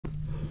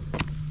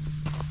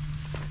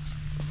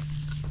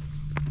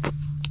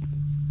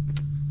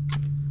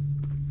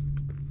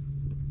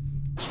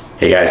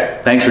Hey guys,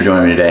 thanks for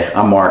joining me today.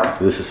 I'm Mark,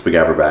 this is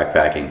Spiguyver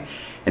Backpacking,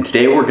 and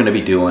today we're going to be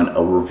doing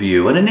a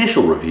review, an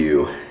initial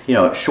review,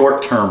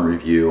 short-term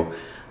review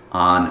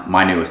on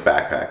my newest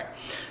backpack.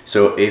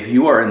 So if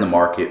you are in the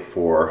market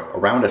for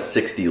around a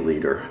 60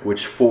 liter,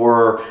 which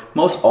for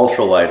most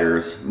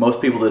ultralighters, most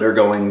people that are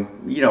going,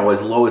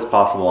 as low as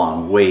possible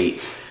on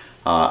weight,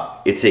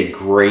 it's a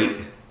great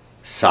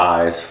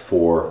size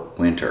for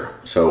winter.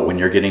 So when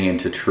you're getting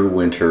into true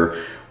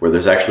winter, where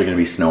there's actually going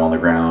to be snow on the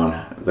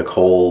ground, the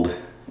cold,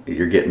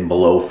 you're getting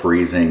below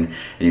freezing, and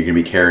you're going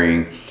to be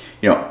carrying,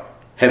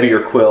 heavier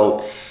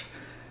quilts,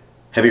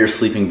 heavier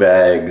sleeping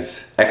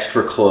bags,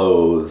 extra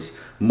clothes,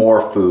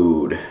 more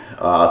food,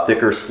 a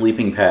thicker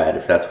sleeping pad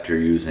if that's what you're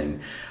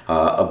using,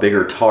 a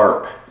bigger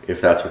tarp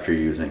if that's what you're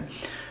using.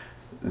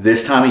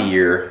 This time of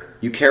year,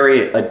 you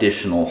carry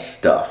additional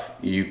stuff.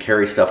 You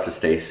carry stuff to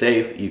stay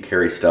safe, you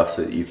carry stuff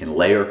so that you can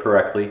layer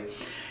correctly,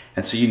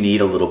 and so you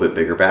need a little bit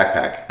bigger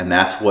backpack. And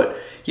that's what,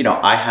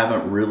 I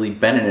haven't really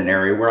been in an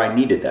area where I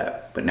needed that.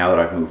 But now that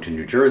I've moved to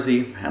New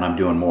Jersey and I'm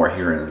doing more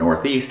here in the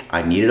Northeast,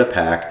 I needed a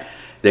pack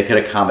that could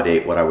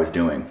accommodate what I was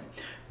doing.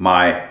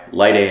 My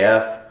Light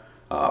AF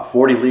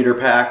 40 liter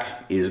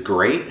pack is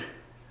great,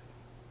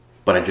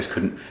 but I just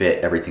couldn't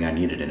fit everything I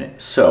needed in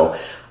it. So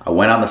I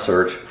went on the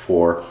search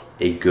for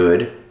a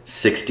good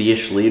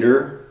 60-ish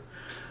liter,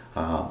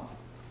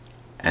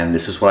 and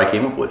this is what I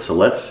came up with. So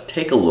let's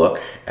take a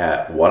look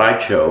at what I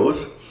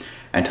chose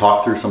and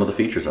talk through some of the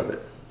features of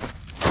it.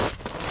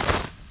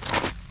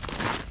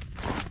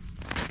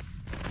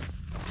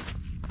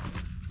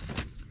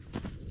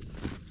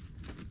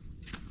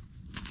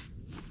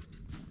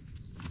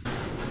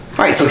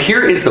 All right, so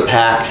here is the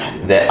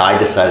pack that I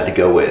decided to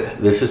go with.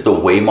 This is the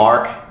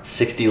Waymark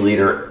 60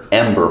 liter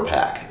EMBR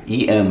pack,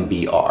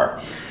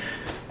 EMBR.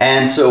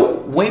 And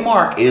so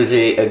Waymark is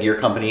a gear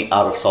company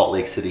out of Salt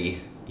Lake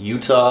City,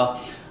 Utah.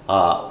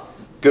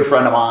 Good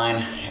friend of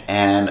mine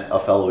and a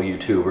fellow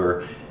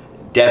YouTuber,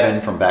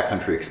 Devin from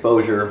Backcountry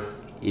Exposure,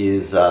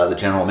 is the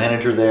general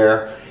manager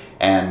there,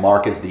 and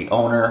Mark is the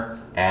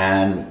owner,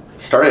 and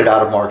started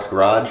out of Mark's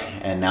garage,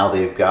 and now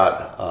they've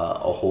got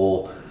a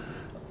whole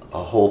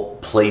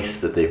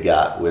place that they've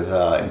got with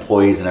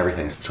employees and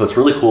everything. So it's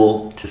really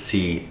cool to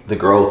see the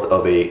growth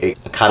of a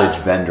cottage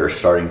vendor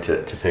starting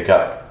to pick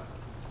up.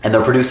 And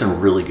they're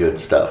producing really good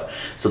stuff.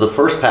 So the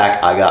first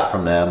pack I got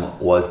from them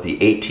was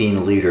the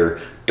 18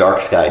 liter Dark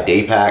Sky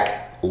Day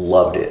Pack.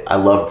 Loved it. I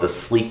loved the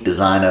sleek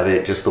design of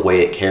it, just the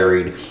way it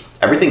carried.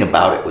 Everything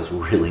about it was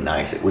really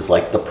nice. It was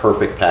like the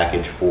perfect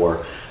package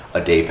for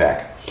a day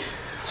pack.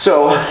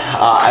 So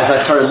as I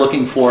started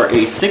looking for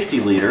a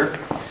 60 liter,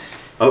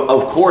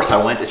 of course,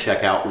 I went to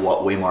check out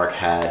what Waymark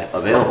had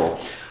available.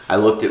 I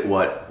looked at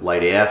what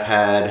Light AF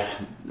had.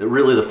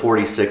 Really, the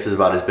 46 is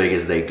about as big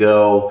as they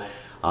go.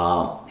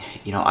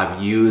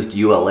 I've used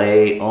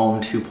ULA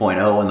Ohm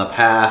 2.0 in the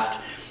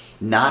past.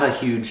 Not a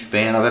huge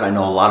fan of it. I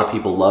know a lot of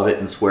people love it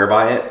and swear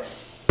by it.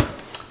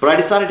 But I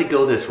decided to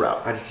go this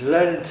route. I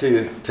decided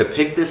to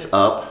pick this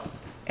up,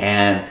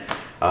 and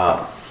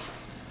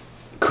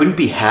couldn't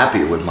be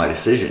happier with my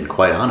decision,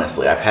 quite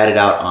honestly. I've had it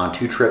out on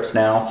 2 trips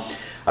now.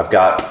 I've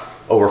got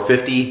over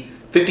 50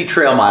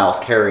 trail miles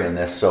carrying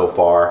this so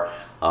far,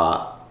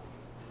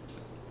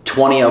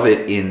 20 of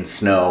it in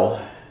snow,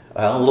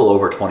 a little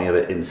over 20 of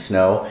it in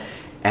snow,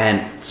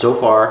 and so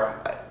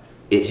far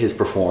it has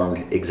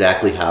performed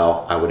exactly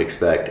how I would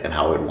expect and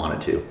how I would want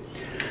it to.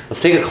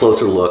 Let's take a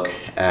closer look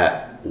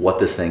at what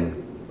this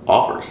thing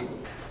offers.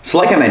 So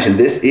like I mentioned,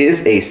 this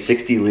is a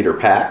 60 liter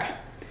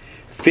pack,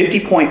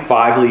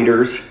 50.5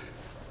 liters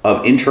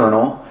of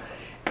internal,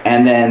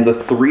 and then the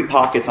 3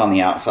 pockets on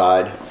the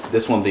outside.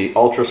 This one, the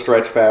ultra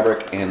stretch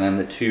fabric, and then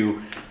the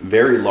 2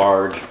 very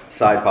large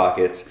side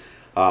pockets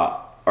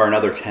are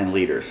another 10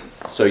 liters.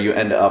 So you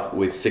end up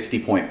with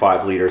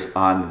 60.5 liters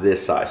on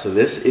this side. So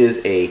this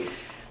is a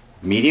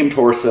medium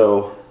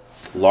torso,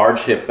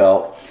 large hip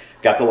belt.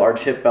 Got the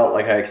large hip belt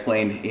like I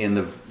explained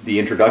in the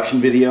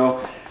introduction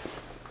video,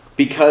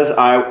 because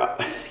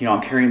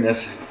I'm carrying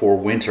this for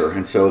winter,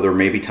 and so there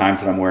may be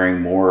times that I'm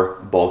wearing more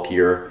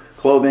bulkier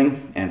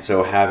clothing, and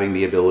so having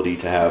the ability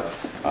to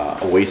have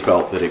a waist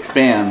belt that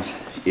expands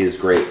is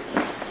great.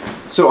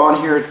 So on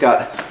here it's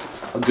got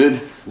a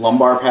good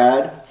lumbar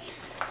pad.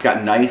 It's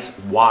got nice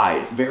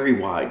wide, very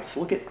wide.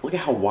 So look at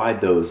how wide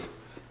those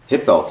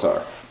hip belts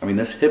are. I mean,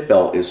 this hip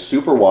belt is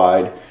super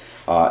wide.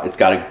 It's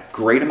got a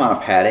great amount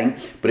of padding,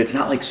 but it's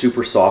not like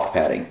super soft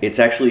padding. It's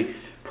actually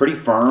pretty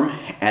firm,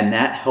 and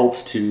that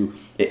helps to,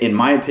 in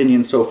my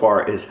opinion so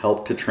far, has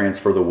helped to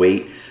transfer the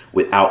weight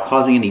without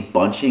causing any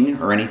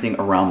bunching or anything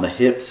around the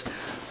hips,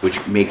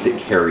 which makes it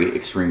carry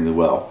extremely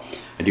well.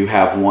 I do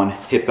have one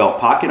hip belt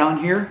pocket on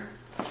here.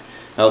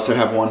 I also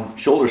have one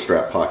shoulder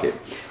strap pocket.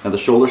 Now the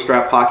shoulder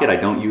strap pocket I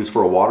don't use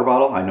for a water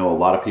bottle. I know a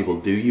lot of people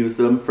do use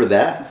them for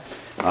that.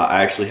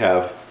 I actually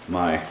have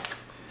my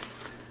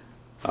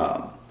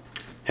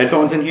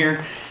headphones in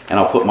here, and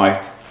I'll put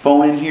my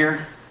phone in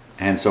here,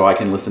 and so I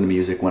can listen to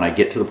music when I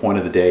get to the point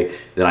of the day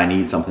that I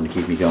need something to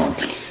keep me going.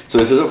 So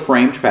this is a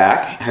framed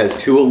pack. It has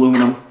 2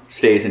 aluminum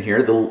stays in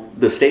here.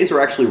 The stays are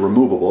actually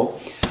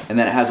removable, And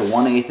then it has a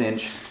 1/8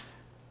 inch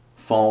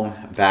foam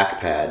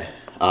back pad.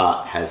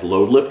 Has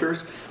load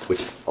lifters,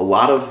 which a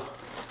lot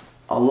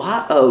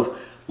of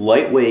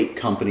lightweight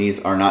companies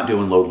are not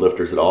doing load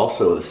lifters at all.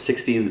 So the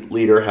 60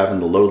 liter having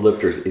the load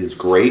lifters is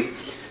great.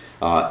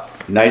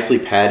 Nicely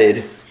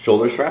padded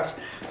shoulder straps.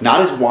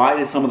 Not as wide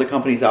as some of the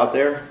companies out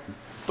there,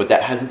 but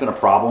that hasn't been a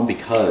problem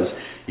because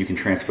you can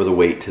transfer the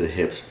weight to the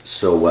hips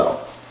so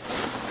well.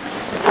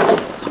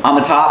 On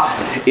the top,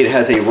 it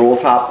has a roll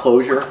top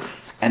closure.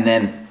 And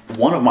then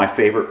one of my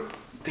favorite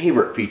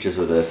features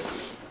of this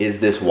is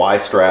this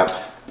Y-strap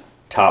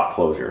top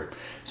closure.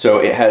 So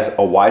it has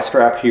a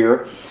Y-strap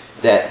here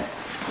that,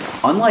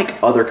 unlike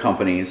other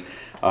companies,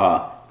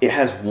 it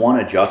has one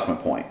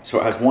adjustment point. So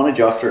it has one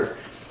adjuster.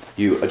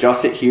 You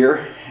adjust it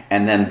here,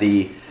 and then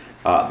the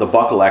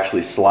buckle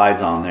actually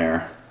slides on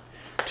there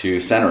to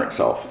center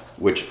itself,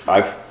 which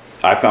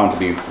I found to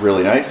be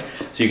really nice.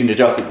 So you can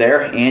adjust it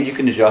there, and you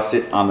can adjust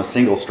it on the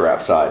single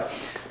strap side.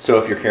 So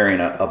if you're carrying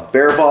a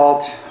bare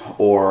vault,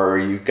 or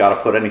you've got to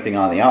put anything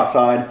on the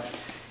outside,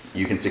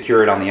 you can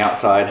secure it on the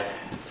outside,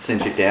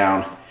 cinch it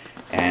down,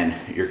 and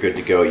you're good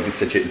to go. You can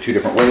cinch it in 2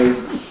 different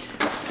ways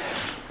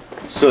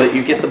so that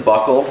you get the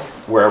buckle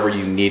wherever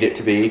you need it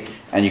to be,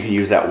 and you can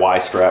use that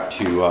Y-strap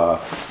to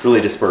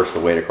really disperse the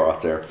weight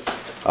across there.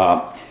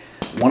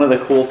 One of the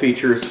cool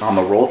features on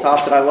the roll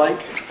top that I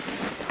like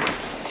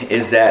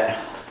is that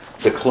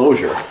the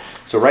closure.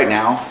 So right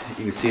now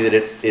you can see that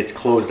it's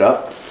closed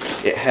up.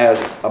 It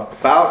has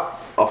about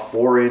a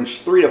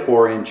 3 to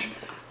 4 inch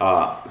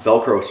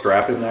Velcro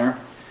strap in there,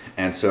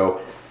 and so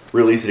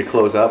really easy to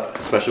close up,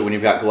 especially when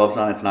you've got gloves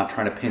on. It's not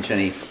trying to pinch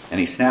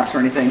any snaps or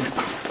anything.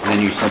 And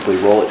then you simply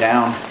roll it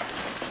down,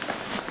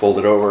 fold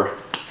it over,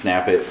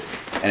 snap it,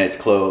 and it's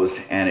closed,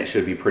 and it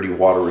should be pretty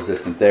water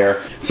resistant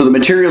there. So the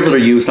materials that are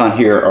used on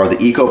here are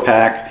the Eco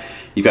Pack.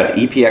 You've got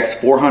the EPX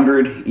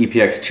 400,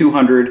 EPX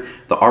 200,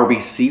 the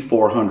RBC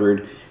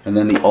 400, and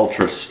then the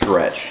Ultra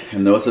Stretch.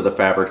 And those are the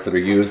fabrics that are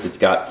used. It's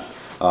got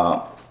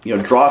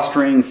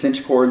drawstring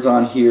cinch cords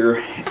on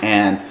here,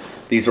 and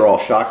these are all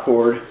shock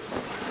cord.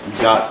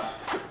 You've got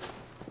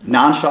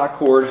non-shock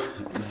cord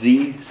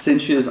Z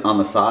cinches on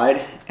the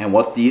side, and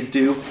what these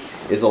do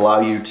is allow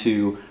you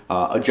to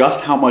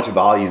adjust how much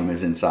volume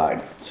is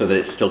inside so that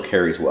it still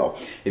carries well.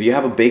 If you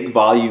have a big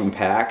volume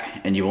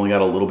pack and you've only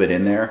got a little bit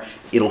in there,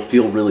 it'll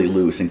feel really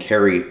loose and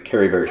carry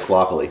very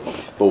sloppily.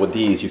 But with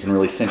these, you can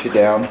really cinch it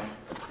down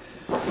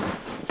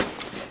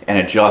and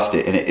adjust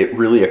it, and it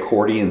really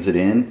accordions it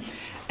in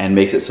and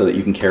makes it so that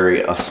you can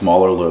carry a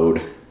smaller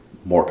load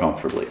more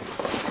comfortably.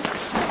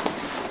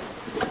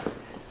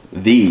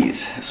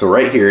 These, so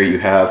right here you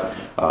have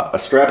a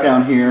strap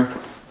down here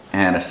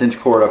and a cinch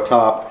cord up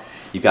top.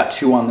 You've got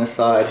 2 on this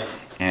side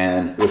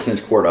and the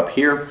cinch cord up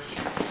here.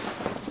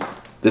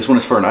 This one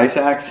is for an ice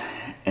axe,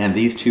 and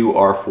these 2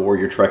 are for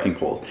your trekking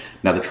poles.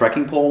 Now the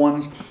trekking pole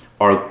ones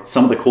are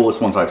some of the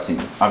coolest ones I've seen.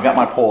 I've got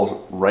my poles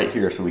right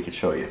here so we could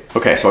show you.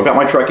 Okay, so I've got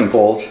my trekking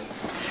poles,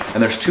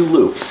 and there's 2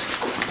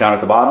 loops down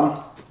at the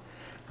bottom,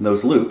 and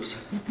those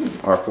loops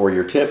are for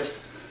your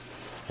tips.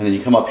 And then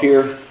you come up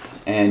here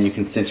and you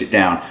can cinch it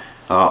down.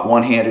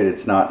 One-handed,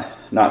 it's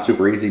not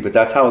super easy, but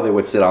that's how they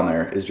would sit on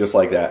there, is just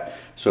like that.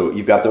 So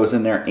you've got those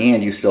in there,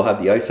 and you still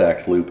have the ice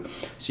axe loop,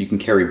 so you can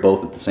carry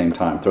both at the same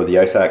time. Throw the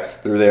ice axe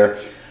through there.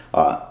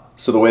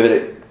 So the way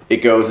that it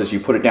goes is you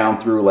put it down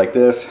through like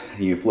this,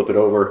 you flip it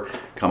over,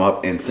 come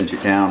up and cinch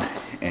it down,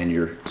 and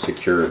you're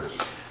secured.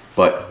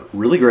 But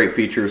really great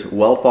features,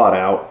 well thought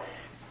out,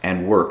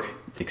 and work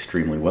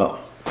extremely well.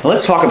 Now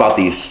let's talk about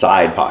these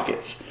side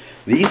pockets.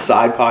 These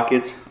side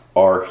pockets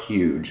are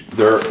huge.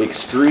 They're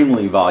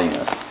extremely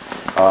voluminous.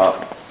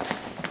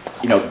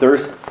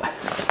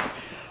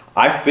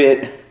 I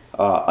fit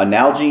a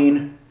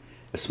Nalgene,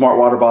 a smart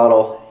water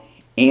bottle,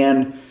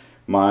 and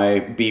my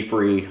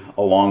Be-Free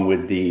along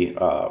with the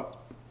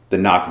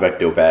Noct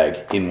Vecto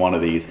bag in one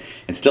of these,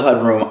 and still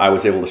had room. I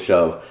was able to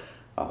shove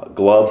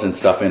gloves and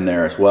stuff in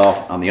there as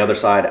well. On the other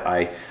side,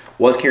 I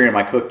was carrying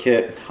my cook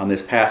kit. On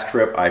this past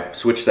trip, I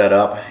switched that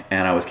up,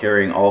 and I was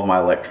carrying all of my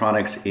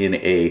electronics in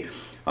a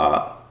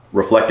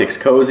Reflectix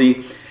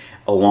Cozy,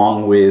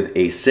 along with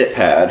a sit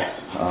pad,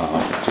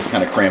 just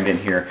kind of crammed in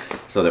here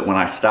so that when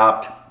I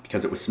stopped,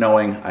 because it was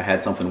snowing, I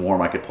had something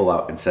warm I could pull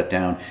out and set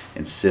down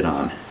and sit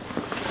on.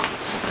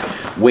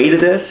 Weight of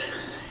this,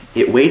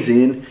 it weighs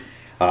in,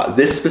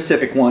 this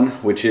specific one,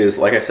 which is,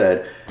 like I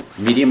said,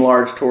 medium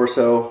large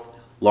torso,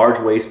 large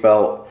waist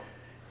belt,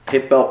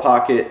 hip belt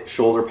pocket,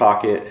 shoulder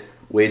pocket,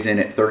 weighs in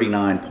at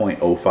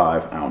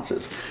 39.05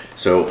 ounces.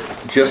 So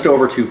just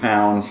over 2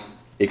 pounds,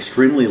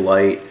 extremely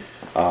light,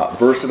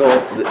 versatile.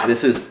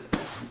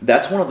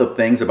 That's one of the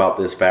things about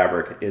this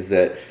fabric, is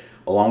that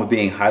along with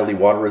being highly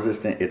water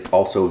resistant, it's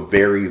also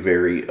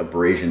very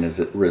abrasion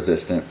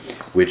resistant,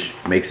 which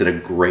makes it a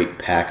great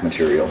pack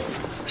material.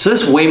 So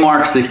this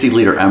Waymark 60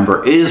 liter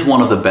Ember is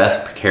one of the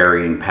best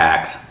carrying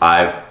packs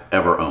I've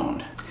ever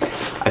owned.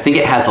 I think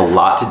it has a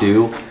lot to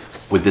do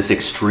with this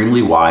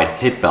extremely wide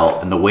hip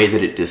belt and the way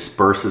that it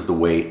disperses the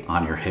weight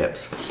on your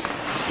hips.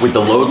 With the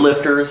load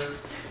lifters,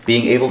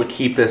 being able to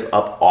keep this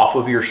up off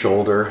of your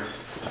shoulder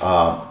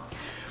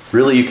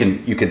Really,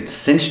 you can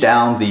cinch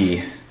down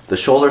the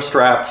shoulder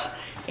straps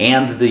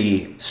and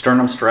the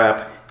sternum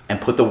strap and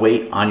put the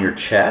weight on your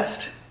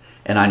chest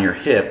and on your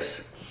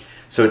hips.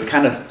 So it's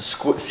kind of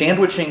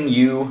sandwiching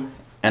you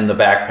and the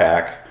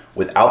backpack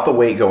without the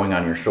weight going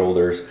on your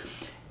shoulders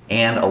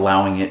and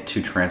allowing it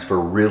to transfer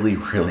really,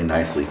 really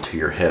nicely to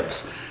your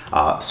hips.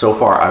 So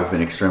far, I've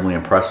been extremely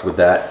impressed with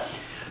that.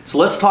 So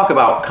let's talk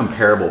about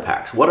comparable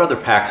packs. What other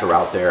packs are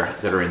out there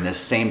that are in this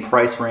same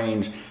price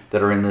range,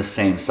 that are in this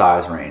same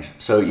size range?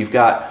 So you've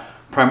got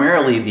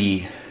primarily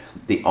the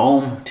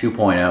Ohm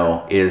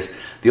 2.0 is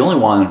the only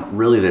one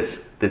really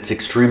that's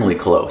extremely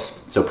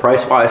close. So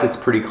price-wise, it's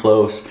pretty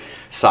close.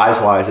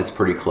 Size-wise, it's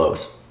pretty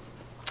close.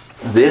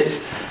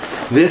 This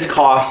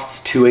costs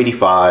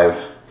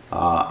 $285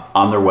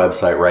 on their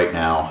website right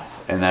now,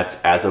 and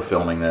that's as of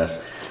filming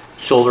this.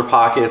 Shoulder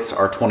pockets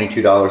are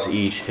 $22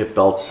 each. Hip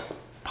belts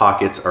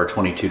pockets are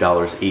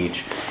 $22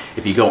 each.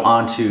 If you go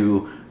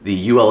onto the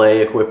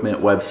ULA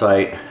equipment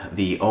website,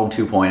 the Ohm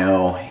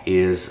 2.0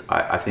 is,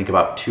 I think,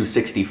 about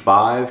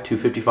 $265,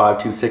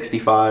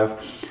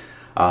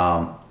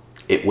 $265.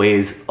 It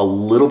weighs a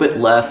little bit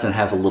less and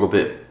has a little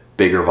bit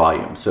bigger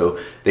volume. So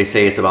they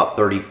say it's about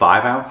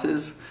 35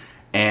 ounces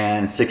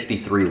and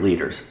 63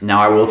 liters.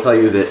 Now I will tell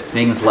you that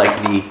things like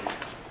the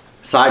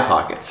side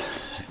pockets,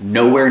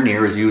 nowhere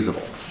near as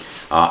usable.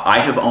 I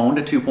have owned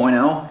a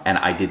 2.0 and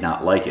I did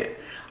not like it.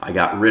 I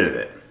got rid of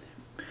it.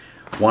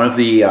 One of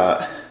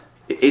the,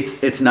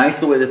 it's nice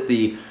the way that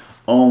the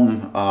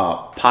Ohm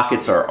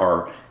pockets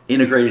are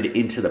integrated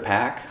into the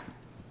pack,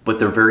 but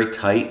they're very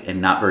tight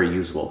and not very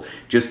usable.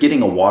 Just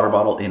getting a water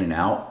bottle in and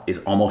out is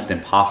almost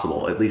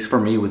impossible, at least for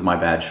me with my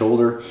bad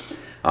shoulder.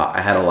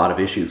 I had a lot of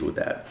issues with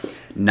that.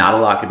 Not a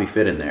lot could be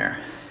fit in there.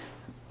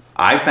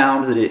 I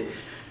found that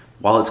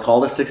while it's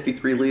called a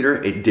 63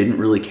 liter, it didn't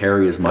really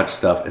carry as much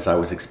stuff as I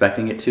was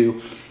expecting it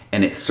to,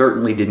 and it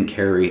certainly didn't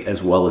carry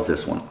as well as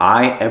this one.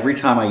 Every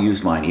time I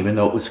used mine, even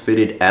though it was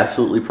fitted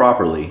absolutely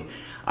properly,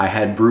 I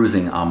had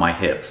bruising on my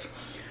hips.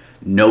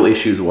 No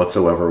issues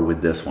whatsoever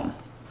with this one.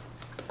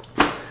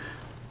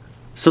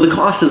 So the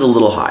cost is a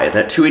little high,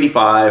 that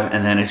 $285,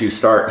 and then as you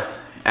start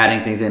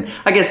adding things in,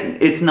 I guess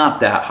it's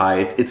not that high.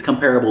 It's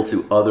comparable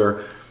to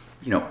other,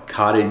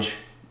 cottage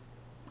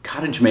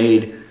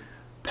made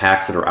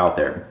packs that are out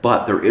there,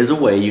 but there is a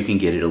way you can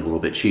get it a little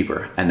bit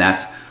cheaper, and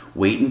that's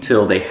wait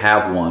until they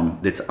have one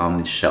that's on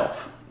the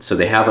shelf. So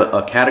they have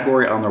a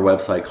category on their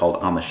website called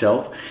On the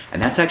Shelf,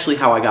 and that's actually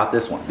how I got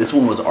this one. This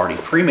one was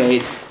already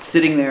pre-made,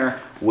 sitting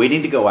there,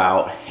 waiting to go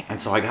out, and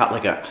so I got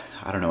like a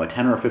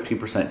 10 or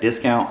 15%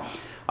 discount,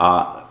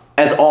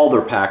 as all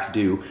their packs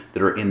do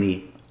that are in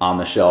the On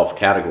the Shelf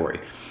category.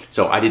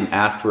 So I didn't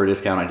ask for a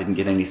discount, I didn't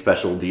get any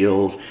special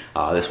deals.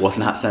 This was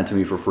not sent to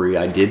me for free.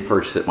 I did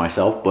purchase it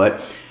myself,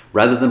 but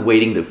rather than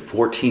waiting the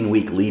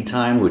 14-week lead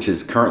time, which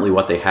is currently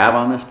what they have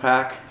on this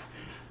pack,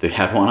 they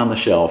have one on the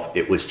shelf.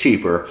 It was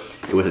cheaper.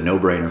 It was a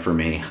no-brainer for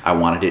me. I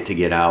wanted it to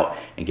get out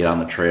and get on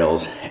the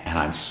trails, and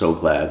I'm so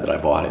glad that I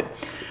bought it.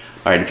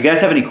 All right, if you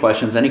guys have any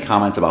questions, any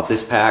comments about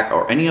this pack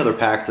or any other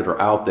packs that are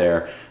out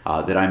there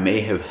that I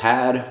may have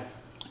had,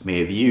 may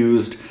have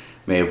used,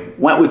 may have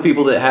went with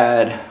people that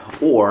had,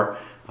 or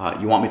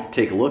you want me to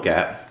take a look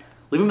at,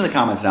 leave them in the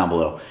comments down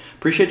below.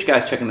 Appreciate you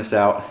guys checking this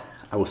out.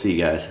 I will see you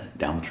guys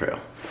down the trail.